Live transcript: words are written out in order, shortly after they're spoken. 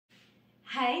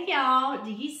Hey y'all, do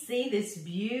you see this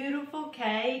beautiful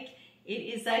cake? It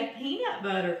is a peanut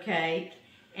butter cake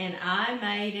and I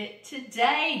made it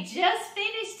today. Just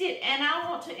finished it and I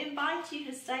want to invite you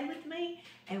to stay with me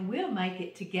and we'll make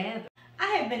it together. I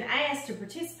have been asked to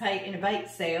participate in a bake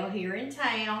sale here in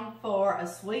town for a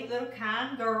sweet little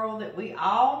kind girl that we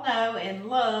all know and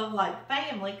love like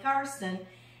family, Kirsten.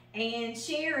 And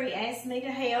Sherry asked me to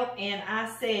help and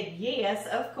I said yes,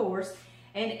 of course.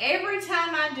 And every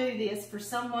time I do this for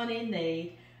someone in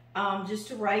need, just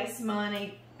to raise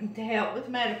money to help with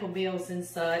medical bills and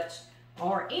such,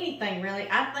 or anything really,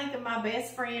 I think of my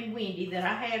best friend Wendy that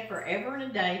I had forever and a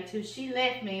day till she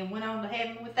left me and went on to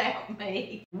heaven without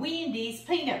me. Wendy's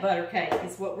peanut butter cake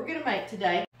is what we're going to make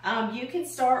today. You can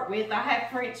start with, I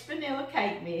have French vanilla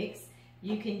cake mix.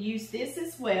 You can use this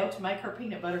as well to make her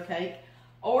peanut butter cake,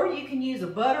 or you can use a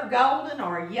butter golden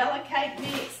or a yellow cake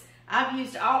mix. I've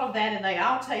used all of that and they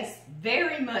all taste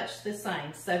very much the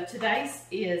same. So today's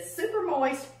is super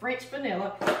moist French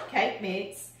vanilla cake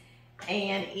mix.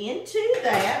 And into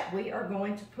that we are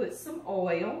going to put some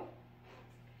oil.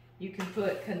 You can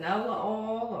put canola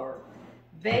oil or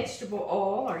vegetable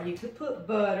oil, or you could put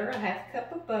butter, a half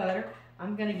cup of butter.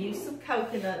 I'm going to use some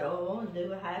coconut oil and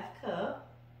do a half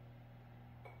cup.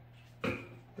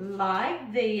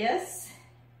 Like this.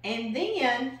 And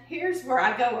then, here's where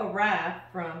I go awry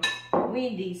from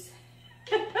Wendy's.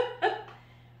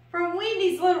 From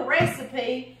Wendy's little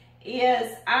recipe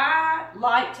is I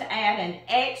like to add an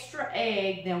extra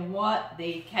egg than what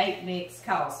the cake mix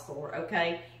calls for,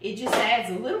 okay? It just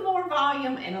adds a little more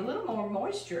volume and a little more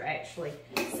moisture, actually.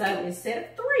 So instead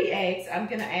of 3 eggs, I'm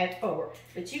going to add 4.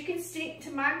 But you can stick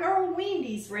to my girl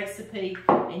Wendy's recipe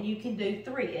and you can do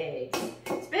 3 eggs.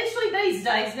 Especially these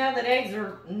days, now that eggs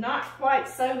are not quite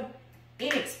so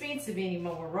inexpensive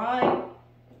anymore, right?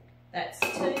 That's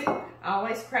 2. I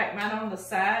always crack mine on the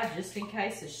side just in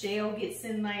case a shell gets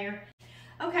in there.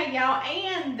 Okay, y'all,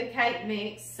 and the cake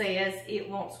mix says it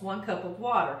wants 1 cup of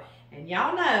water. And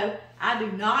y'all know I do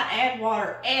not add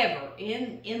water ever.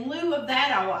 In lieu of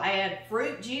that, I will add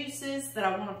fruit juices that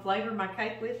I want to flavor my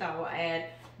cake with. I will add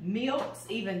milks,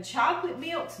 even chocolate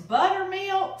milks,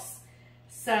 buttermilks.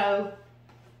 So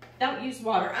don't use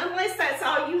water unless that's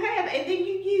all you have, and then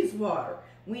you use water.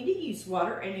 Wendy used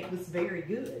water and it was very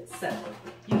good. So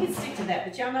you can stick to that,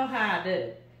 but y'all know how I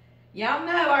do. Y'all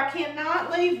know I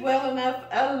cannot leave well enough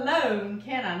alone,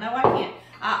 can I? No, I can't.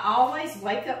 I always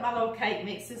wake up my little cake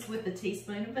mixes with a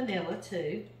teaspoon of vanilla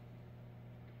too.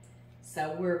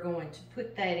 So we're going to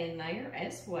put that in there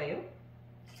as well.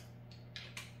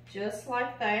 Just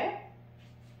like that.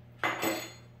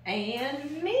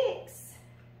 And mix.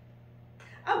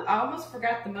 Oh, I almost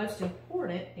forgot the most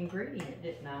important ingredient,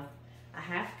 didn't I? A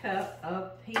half cup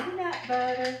of peanut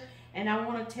butter. And I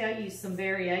want to tell you some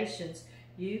variations.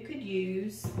 You could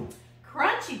use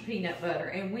crunchy peanut butter,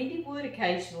 and Wendy would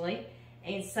occasionally.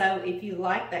 And so if you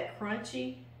like that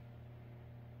crunchy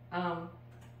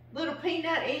little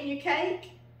peanut in your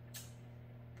cake,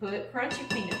 put crunchy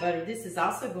peanut butter. This is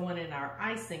also going in our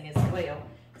icing as well.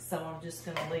 So I'm just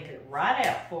going to leave it right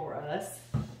out for us.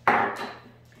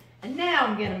 And now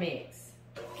I'm going to mix.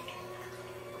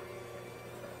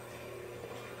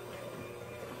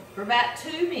 For about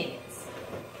 2 minutes.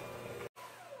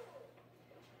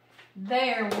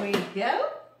 There we go.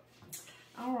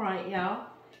 All right, y'all.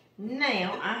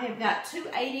 Now, I have got 2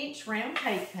 8-inch round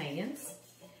cake pans.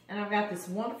 And I've got this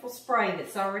wonderful spray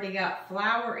that's already got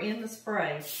flour in the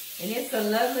spray. And it's a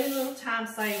lovely little time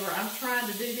saver. I'm trying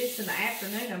to do this in the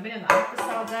afternoon. I've been in the office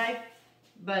all day.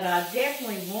 But I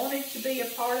definitely wanted to be a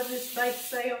part of this bake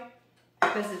sale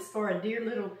because it's for a dear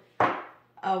little,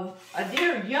 a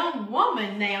dear young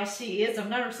woman now she is. I've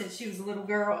known her since she was a little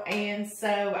girl. And so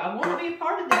I want to be a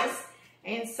part of this.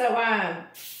 And so I'm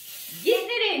getting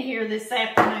it in here this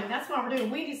afternoon. That's why we're doing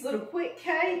Wendy's little quick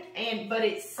cake. But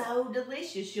it's so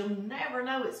delicious. You'll never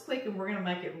know it's quick. And we're going to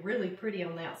make it really pretty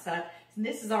on the outside. And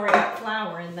this has already got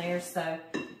flour in there. So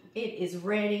it is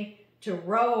ready to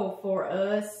roll for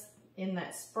us in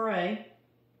that spray.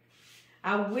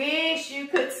 I wish you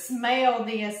could smell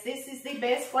this. This is the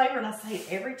best flavor, and I say it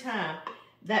every time.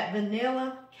 That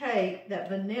vanilla cake, that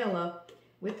vanilla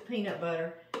with peanut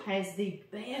butter has the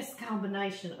best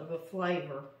combination of a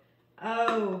flavor.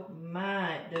 Oh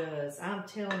my, it does. I'm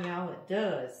telling y'all it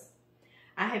does.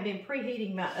 I have been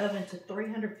preheating my oven to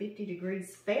 350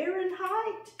 degrees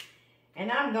Fahrenheit,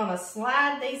 and I'm gonna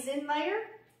slide these in there.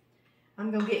 I'm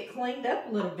gonna get cleaned up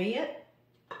a little bit.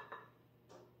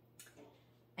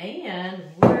 And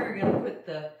we're going to put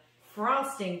the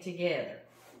frosting together.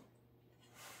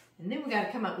 And then we got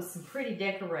to come up with some pretty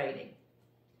decorating.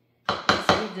 This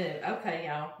really do. Okay,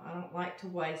 y'all, I don't like to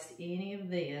waste any of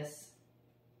this.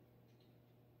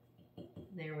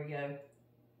 There we go.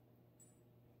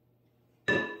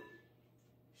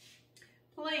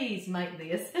 Please make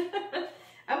this.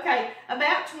 Okay,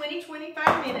 about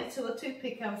 20-25 minutes till the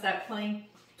toothpick comes out clean,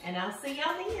 and I'll see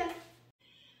y'all then.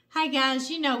 Hey guys,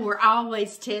 you know we're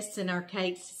always testing our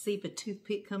cakes to see if a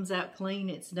toothpick comes out clean,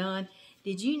 it's done.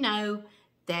 Did you know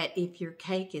that if your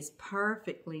cake is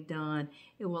perfectly done,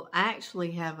 it will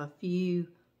actually have a few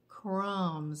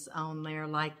crumbs on there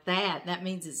like that? That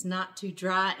means it's not too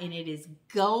dry and it is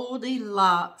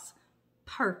Goldilocks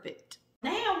perfect.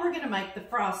 Now we're gonna make the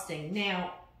frosting.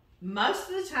 Now, most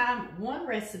of the time, one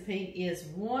recipe is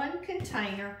 1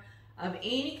 container of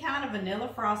any kind of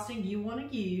vanilla frosting you want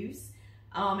to use.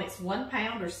 It's 1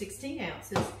 pound or 16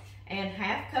 ounces, and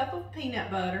half cup of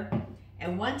peanut butter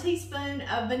and 1 teaspoon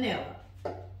of vanilla.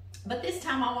 But this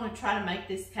time I want to try to make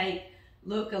this cake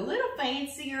look a little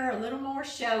fancier, a little more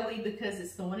showy because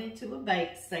it's going into a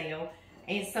bake sale.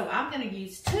 And so I'm going to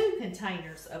use 2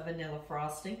 containers of vanilla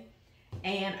frosting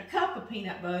and a cup of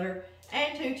peanut butter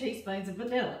and 2 teaspoons of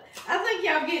vanilla. I think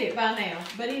y'all get it by now.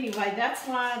 But anyway, that's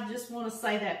why I just want to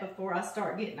say that before I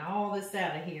start getting all this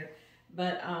out of here.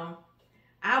 But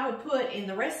I will put in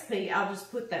the recipe, I'll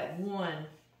just put that one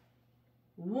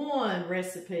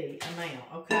recipe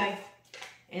amount, okay?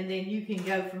 And then you can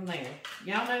go from there.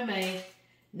 Y'all know me.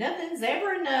 Nothing's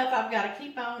ever enough. I've got to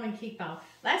keep on and keep on.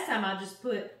 Last time I just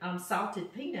put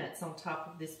salted peanuts on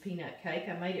top of this peanut cake.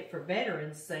 I made it for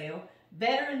Veterans Day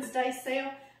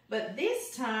sale. But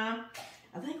this time,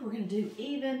 I think we're going to do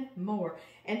even more.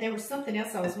 And there was something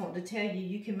else I was wanting to tell you.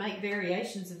 You can make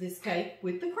variations of this cake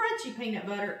with the crunchy peanut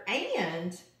butter.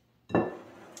 And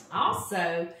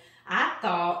also, I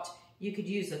thought you could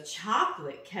use a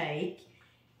chocolate cake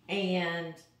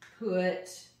and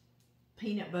put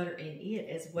peanut butter in it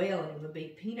as well. And it would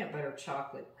be peanut butter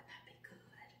chocolate. Would that be good?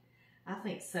 I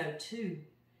think so too.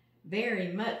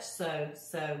 Very much so.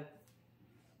 So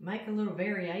make a little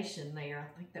variation there.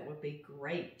 I think that would be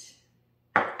great.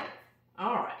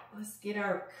 All right, let's get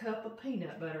our cup of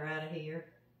peanut butter out of here.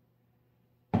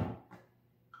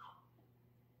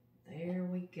 There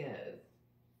we go.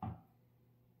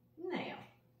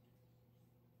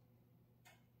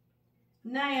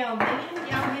 Now then,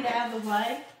 y'all get out of the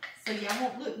way so y'all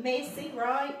won't look messy,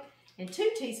 right? And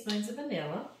 2 teaspoons of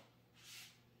vanilla.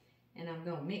 And I'm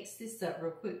gonna mix this up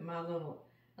real quick with my little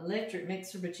electric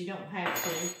mixer, but you don't have to.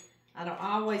 I don't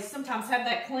always, sometimes have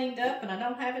that cleaned up and I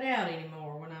don't have it out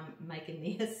anymore when I'm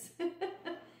making this.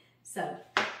 So,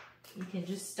 you can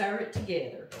just stir it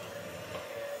together.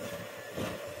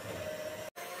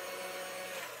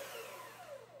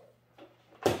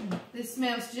 This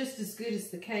smells just as good as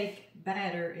the cake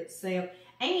batter itself.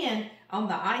 And on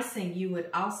the icing, you would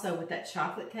also, with that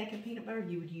chocolate cake and peanut butter,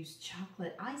 you would use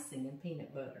chocolate icing and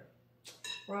peanut butter,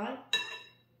 right?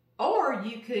 Or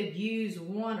you could use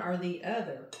one or the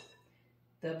other.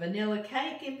 The vanilla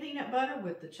cake and peanut butter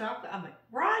with the chocolate. I mean,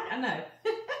 right? I know.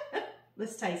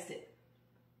 Let's taste it.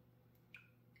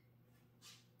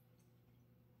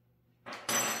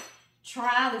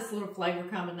 Try this little flavor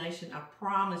combination. I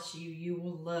promise you, you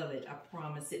will love it. I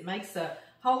promise. It makes a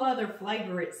whole other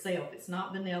flavor itself. It's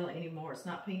not vanilla anymore. It's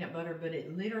not peanut butter, but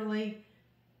it literally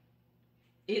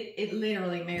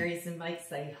marries and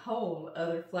makes a whole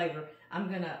other flavor. I'm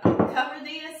going to cover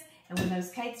this, and when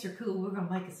those cakes are cool, we're going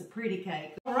to make us a pretty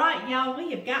cake. All right, y'all,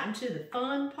 we have gotten to the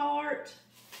fun part.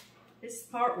 This is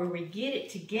the part where we get it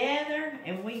together,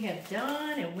 and we have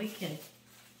done, and we can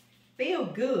feel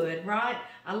good, right?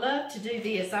 I love to do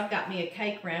this. I've got me a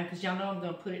cake round because y'all know I'm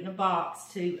going to put it in a box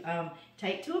to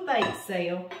take to a bake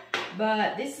sale.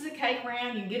 But this is a cake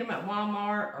round. You can get them at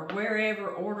Walmart or wherever.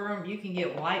 Order them. You can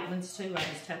get white ones too. I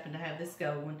just happen to have this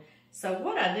gold one. So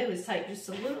what I do is take just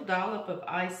a little dollop of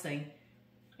icing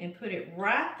and put it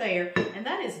right there. And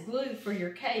that is glue for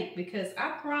your cake because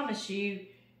I promise you,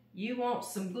 you want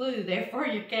some glue there for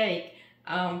your cake.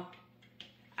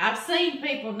 I've seen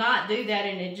people not do that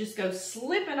and it just goes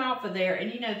slipping off of there.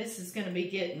 And you know this is going to be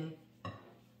getting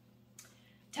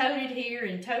toted here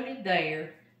and toted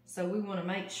there. So we want to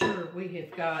make sure we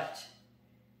have got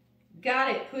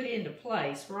it put into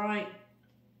place, right?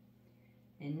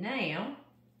 And now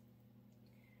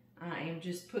I am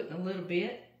just putting a little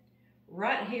bit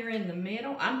right here in the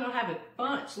middle. I'm going to have a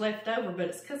bunch left over, but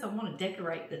it's because I want to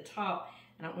decorate the top.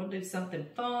 And I want to do something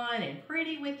fun and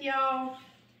pretty with y'all.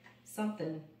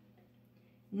 Something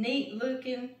neat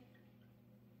looking.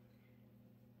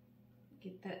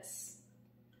 Get that.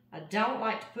 I don't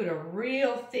like to put a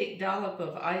real thick dollop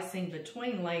of icing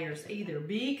between layers either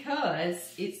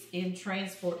because it's in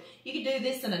transport. You could do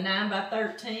this in a 9 by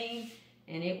 13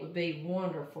 and it would be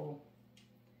wonderful.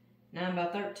 9 by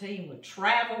 13 would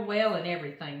travel well and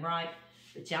everything, right?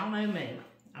 But y'all know me.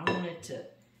 I wanted to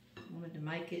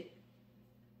make it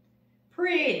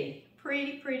pretty,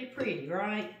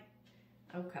 right?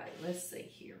 Okay, let's see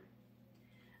here.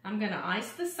 I'm gonna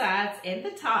ice the sides and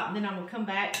the top, and then I'm gonna come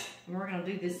back and we're gonna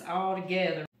do this all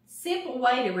together. Simple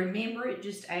way to remember it,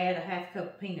 just add a half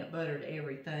cup of peanut butter to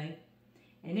everything.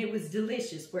 And it was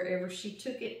delicious. Wherever she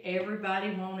took it,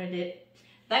 everybody wanted it.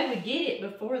 They would get it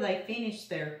before they finished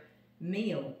their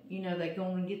meal. You know, they go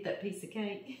and get that piece of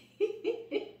cake.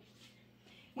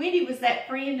 Wendy was that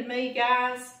friend to me,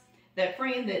 guys. That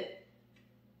friend that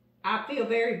I feel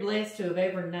very blessed to have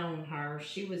ever known her.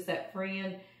 She was that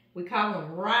friend. We call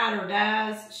them ride or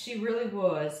dies. She really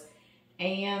was.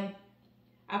 And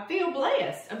I feel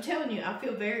blessed. I'm telling you, I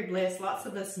feel very blessed. Lots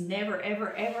of us never,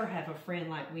 ever, ever have a friend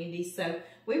like Wendy. So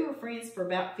we were friends for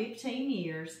about 15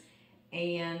 years.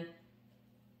 And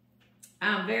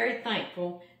I'm very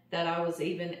thankful that I was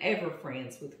even ever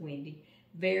friends with Wendy.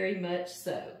 Very much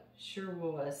so. Sure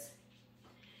was.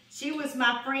 She was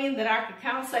my friend that I could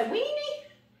call and say, Wendy,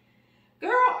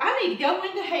 girl, I need to go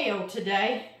into hell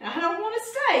today. I don't want to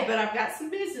stay, but I've got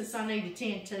some business I need to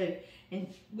tend to.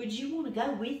 And would you want to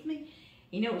go with me?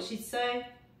 You know what she'd say?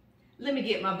 Let me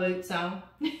get my boots on.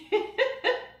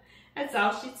 That's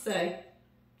all she'd say.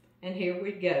 And here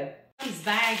we'd go. These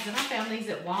bags, and I found these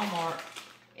at Walmart,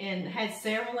 and had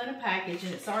several in a package,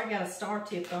 and it's already got a star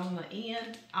tip on the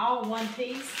end, all one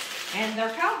piece. And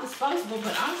they're called disposable,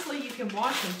 but honestly, you can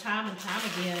wash them time and time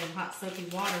again in hot soapy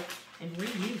water and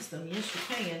reuse them. Yes, you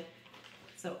can.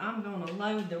 So I'm going to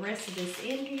load the rest of this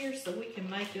in here so we can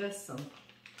make us some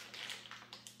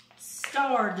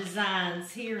star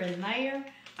designs here and there.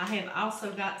 I have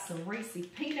also got some Reese's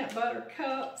peanut butter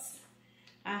cups.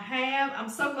 I'm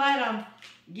so glad I'm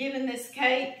giving this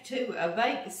cake to a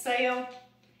bake sale,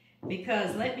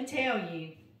 because let me tell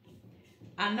you,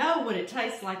 I know what it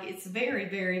tastes like. It's very,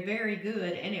 very, very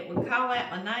good, and it would call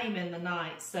out my name in the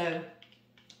night. So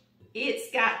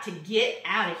it's got to get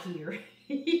out of here.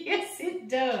 Yes, it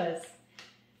does.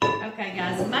 Okay,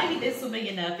 guys, maybe this will be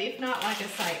enough. If not, like I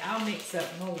say, I'll mix up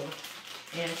more.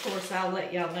 And of course, I'll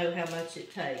let y'all know how much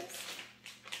it takes.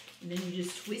 And then you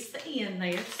just twist the end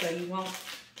there so you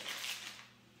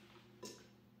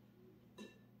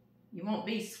won't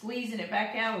be squeezing it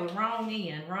back out of the wrong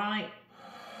end, right?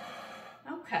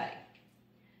 Okay. I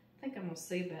think I'm gonna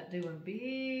see about doing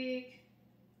big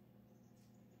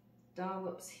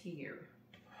dollops here.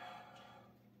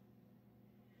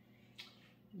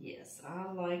 Yes,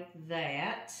 I like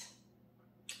that.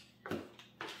 Let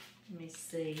me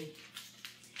see.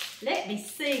 Let me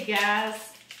see,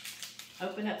 guys.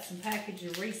 Open up some package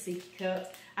of Reese's cups.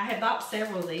 I had bought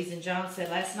several of these, and John said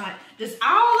last night, does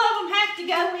all of them have to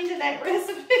go into that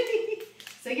recipe?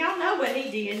 So y'all know what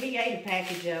he did. He ate a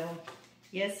package of them.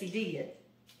 Yes, he did.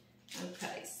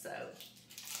 Okay, so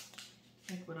I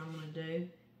think what I'm going to do,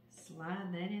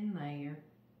 slide that in there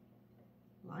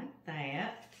like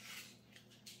that.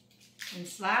 And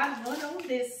slide one on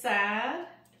this side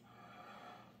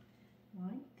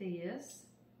like this.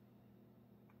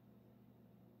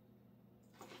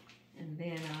 And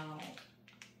then I'll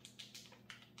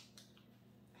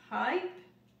pipe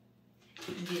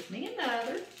and get me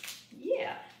another.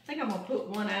 Yeah, I think I'm going to put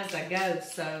one as I go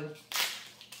so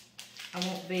I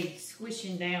won't be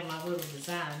squishing down my little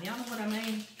design. Y'all know what I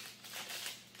mean?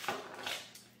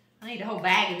 I need a whole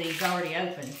bag of these already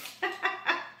open.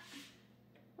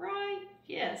 Right?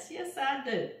 Yes, yes I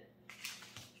do.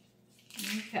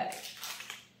 Okay.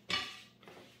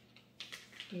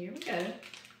 Here we go.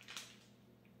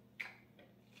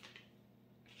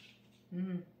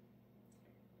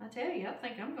 I tell you, I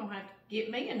think I'm going to have to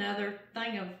get me another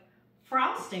thing of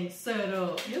frosting set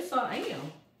up. Yes, I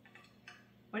am.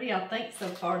 What do y'all think so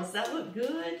far? Does that look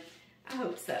good? I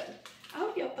hope so. I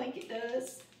hope y'all think it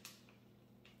does.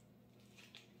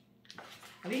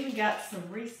 I've even got some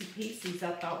Reese's Pieces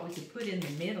I thought we could put in the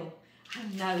middle. I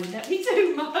know, would that be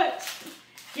too much?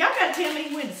 Y'all got to tell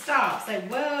me when to stop. Say,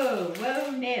 whoa,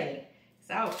 whoa, Nelly.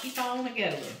 So I'll keep on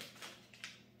going.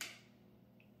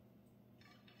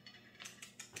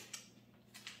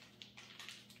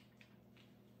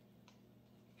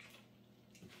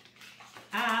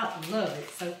 I love it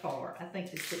so far. I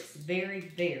think this looks very,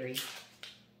 very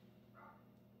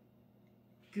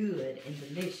good and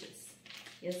delicious.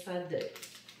 Yes, I do.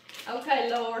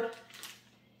 Okay, Lord.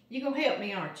 You're going to help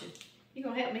me, aren't you? You're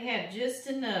going to help me have just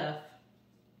enough.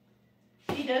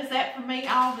 He does that for me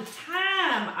all the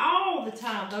time. All the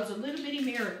time. Those are little bitty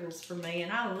miracles for me,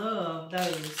 and I love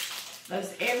those.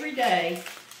 Those everyday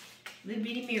little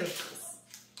bitty miracles.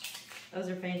 Those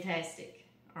are fantastic.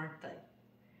 aren't they?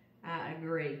 I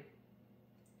agree.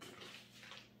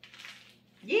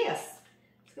 Yes,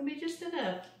 it's going to be just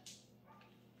enough.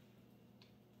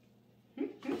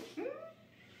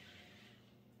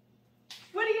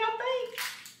 What do y'all think?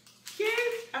 Cute?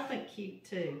 I think cute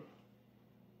too.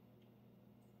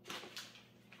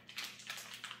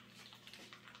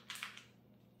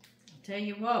 I'll tell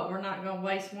you what, we're not going to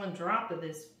waste one drop of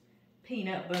this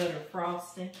peanut butter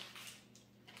frosting.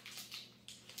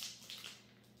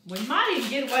 We might even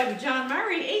get away with John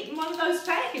Murray eating one of those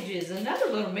packages. Another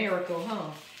little miracle,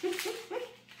 huh?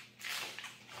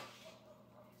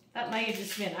 That may have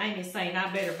just been Amy saying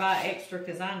I better buy extra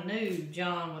because I knew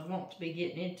John would want to be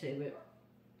getting into it.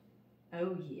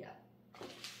 Oh, yeah.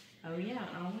 Oh, yeah.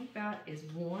 All we've got is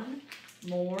one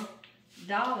more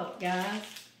dollop, guys.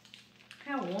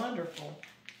 How wonderful.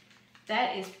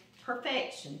 That is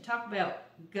perfection. Talk about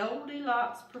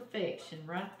Goldilocks perfection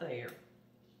right there.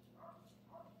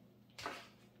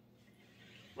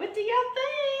 What do y'all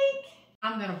think?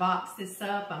 I'm going to box this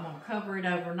up. I'm going to cover it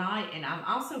overnight, and I'm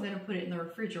also going to put it in the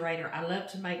refrigerator. I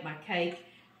love to make my cake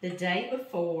the day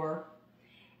before,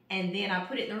 and then I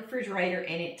put it in the refrigerator,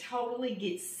 and it totally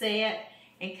gets set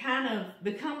and kind of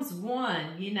becomes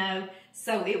one, you know,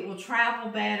 so it will travel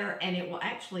better, and it will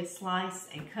actually slice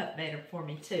and cut better for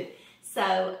me too.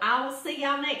 So I will see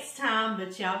y'all next time,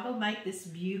 but y'all go make this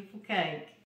beautiful cake.